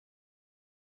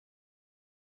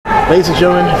Ladies and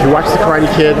gentlemen, if you watch The Karate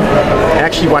Kid, and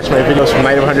actually watch my videos from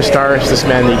Night of 100 Stars, this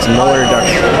man needs no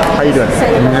introduction. How you doing?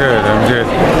 I'm good.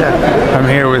 Yeah. I'm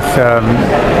here with a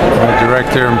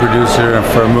director and producer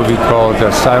for a movie called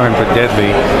Silent but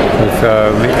Deadly with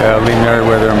Lee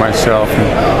Meriwether and myself.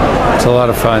 And it's a lot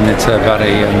of fun. It's about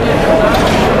a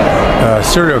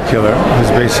serial killer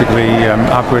who's basically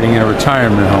operating in a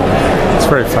retirement home. It's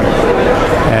very funny.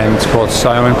 And it's called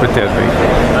Silent but Deadly.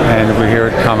 And we're here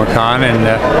at Comic-Con and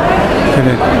going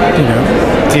to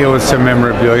deal with some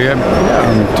memorabilia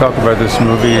and talk about this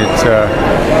movie. It's a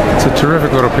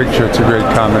terrific little picture. It's a great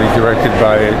comedy directed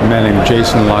by a man named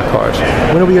Jason Lockhart.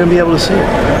 When are we going to be able to see it?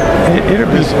 It'll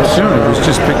be soon. It was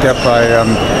just picked up by a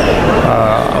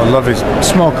lovely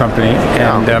small company,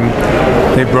 and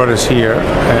they brought us here.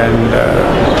 And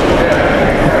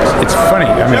it's funny.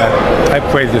 I mean, I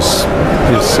played this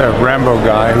Rambo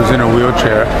guy who's in a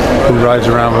wheelchair who rides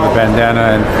around with a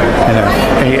bandana and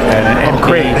an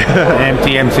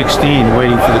empty M16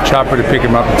 waiting for the chopper to pick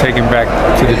him up and take him back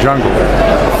to the jungle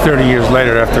 30 years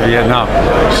later after Vietnam.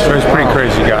 So he's a pretty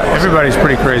crazy guy. Everybody's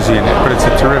pretty crazy in it, but it's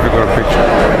a terrific little picture.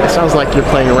 It sounds like you're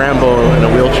playing Rambo in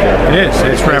a wheelchair. It is.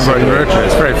 It's Rambo in a wheelchair.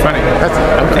 It's very funny.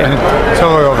 And it's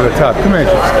totally over the top. Come here,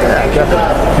 Jason.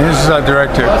 And this is our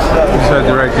director. This is our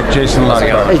director, Jason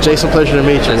Lockhart. Hey, Jason, pleasure to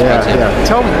meet you. Yeah.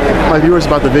 Tell my viewers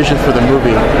about the vision for the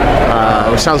movie.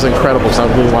 It sounds incredible, so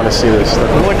I really want to see this.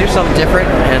 We want to do something different,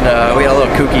 and we had a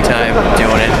little kooky time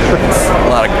doing it. It's a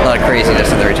lot of craziness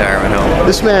in the retirement home.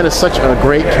 This man is such a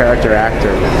great character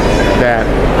actor that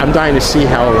I'm dying to see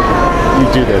how you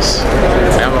do this.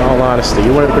 In all honesty,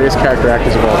 you're one of the greatest character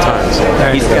actors of all time. So.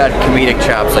 He's got comedic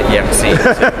chops like you haven't seen.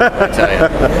 I tell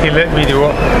you. He let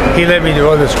me do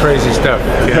all this crazy stuff.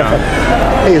 You know.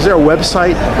 Hey, is there a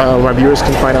website where viewers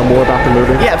can find out more about the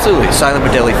movie? Yeah, absolutely.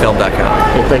 SilentButDeadlyFilm.com.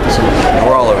 Hey, thank you so much. And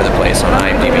we're all over the place on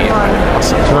IMDb.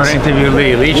 Awesome. So I want to interview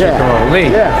Lee. Lee should come over. Lee.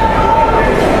 Yeah.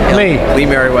 Lee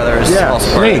Meriwether is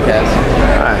also part of the cast.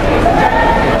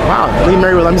 Wow, Lee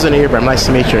Meriwether, I'm Abraham. Nice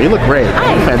to meet you. You look great.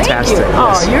 Hi, fantastic. Thank you.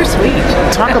 Oh, yes. You're sweet.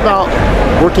 Talk about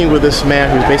working with this man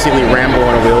who's basically Rambo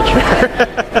in a wheelchair.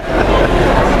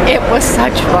 It was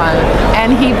such fun,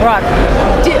 and he brought.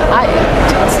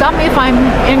 Stop me if I'm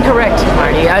incorrect,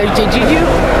 Marty.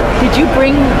 Did you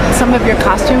bring some of your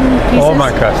costume pieces? All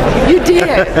my costume. You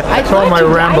did. It's all my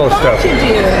Rambo stuff. You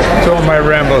did. It's all my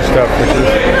Rambo stuff, which is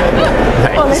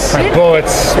Well, my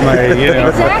bullets, my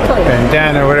Exactly.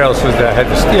 bandana. What else was that?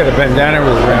 The bandana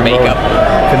was Rambo. Makeup.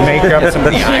 The makeup.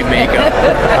 The eye makeup.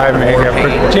 Eye makeup.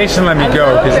 But Jason let me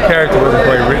go because the character wasn't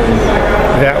quite written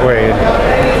that way.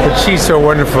 But she's so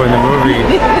wonderful in the movie,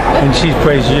 and she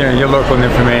plays your local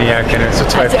nymphomaniac in it. So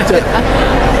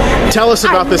Tell us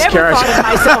about this character.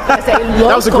 I never thought of myself as a local.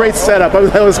 That was a great setup.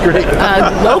 That was great.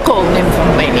 Local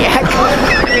nymphomaniac.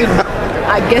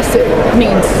 I guess it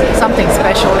means something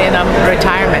special in a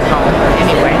retirement home,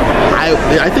 anyway.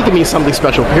 I think it means something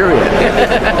special, period.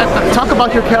 Talk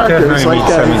about your character. It's like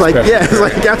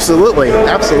absolutely.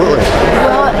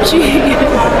 Well,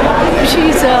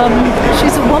 she's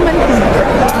a woman who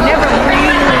never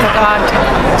really got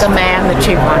the man that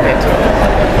she wanted,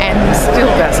 and still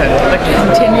doesn't, but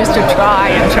continues to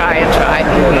try.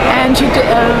 And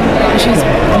she's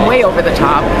way over the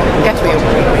top. Got to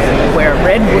wear a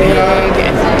red wig,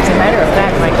 and as a matter of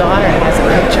fact, my daughter has a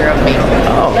picture of me.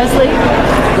 Oh.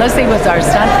 Leslie was our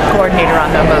stunt coordinator on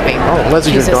the movie. Oh,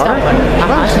 Leslie's your daughter?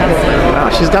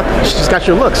 Wow, she's got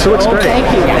your looks. She looks great. Thank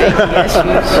you. Yes,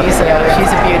 she's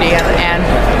a beauty and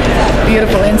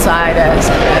beautiful inside as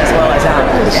well as out.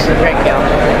 She's a great gal.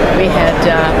 We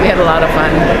had a lot of fun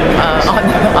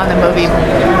on the movie,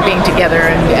 being together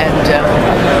and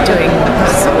doing.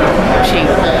 She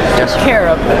took care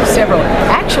of several.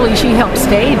 Actually, she helped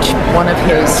stage one of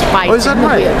his fights in the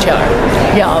wheelchair.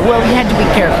 Yeah, well, he had to be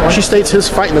careful. She staged his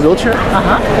fight in the wheelchair?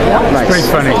 Yeah. Nice. Pretty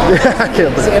funny.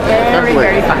 It's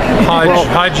very funny.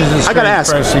 Hodge is a strange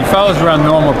person. He follows around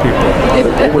normal people,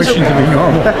 wishing to be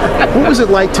normal. What was it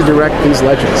like to direct these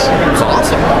legends? It was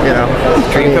awesome.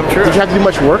 Dream come true. Did you have to do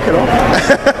much work at all?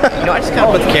 I just kind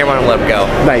of put the camera on and let them go.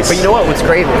 Nice. But you know what? What's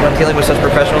great when I'm dealing with such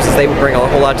professionals is they would bring a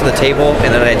whole lot to the table,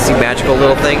 and then I'd see magical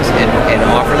little things and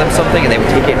offer them something, and they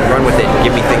would take it and run with it and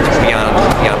give me things beyond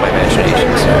my imagination.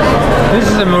 So. This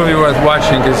is a movie worth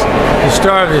watching because the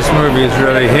star of this movie is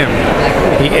really him.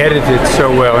 He edited so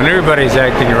well, and everybody's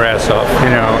acting their ass off.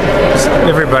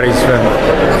 Everybody's from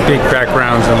big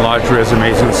backgrounds and large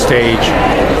resumes on stage,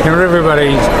 and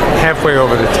everybody's halfway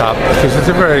over the top because it's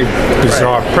a very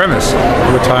bizarre premise.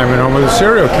 A retirement home with a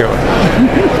serial killer,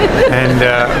 and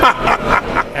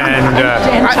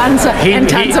And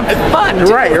tons of fun.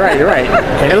 too. Right.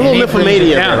 And a little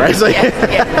nymphomania there, right? It's like,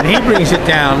 and he brings it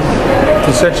down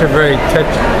to such a very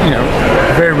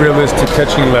very realistic,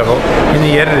 touching level in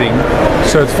the editing.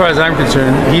 So as far as I'm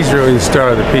concerned, he's really the star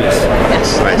of the piece.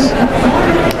 nice.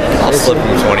 I'll slip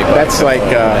him 20 bucks. That's like,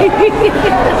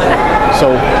 so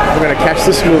we're going to catch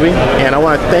this movie, and I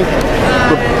want to thank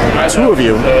the two of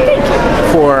you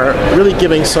for really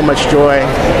giving so much joy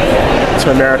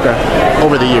to America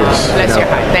over the years. Bless your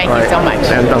heart. Thank you so much.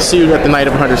 And I'll see you at the Night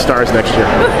of 100 Stars next year.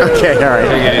 Okay, all right.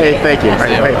 Hey, thank you. All right,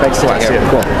 hey, thanks a lot. See you.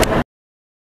 Cool.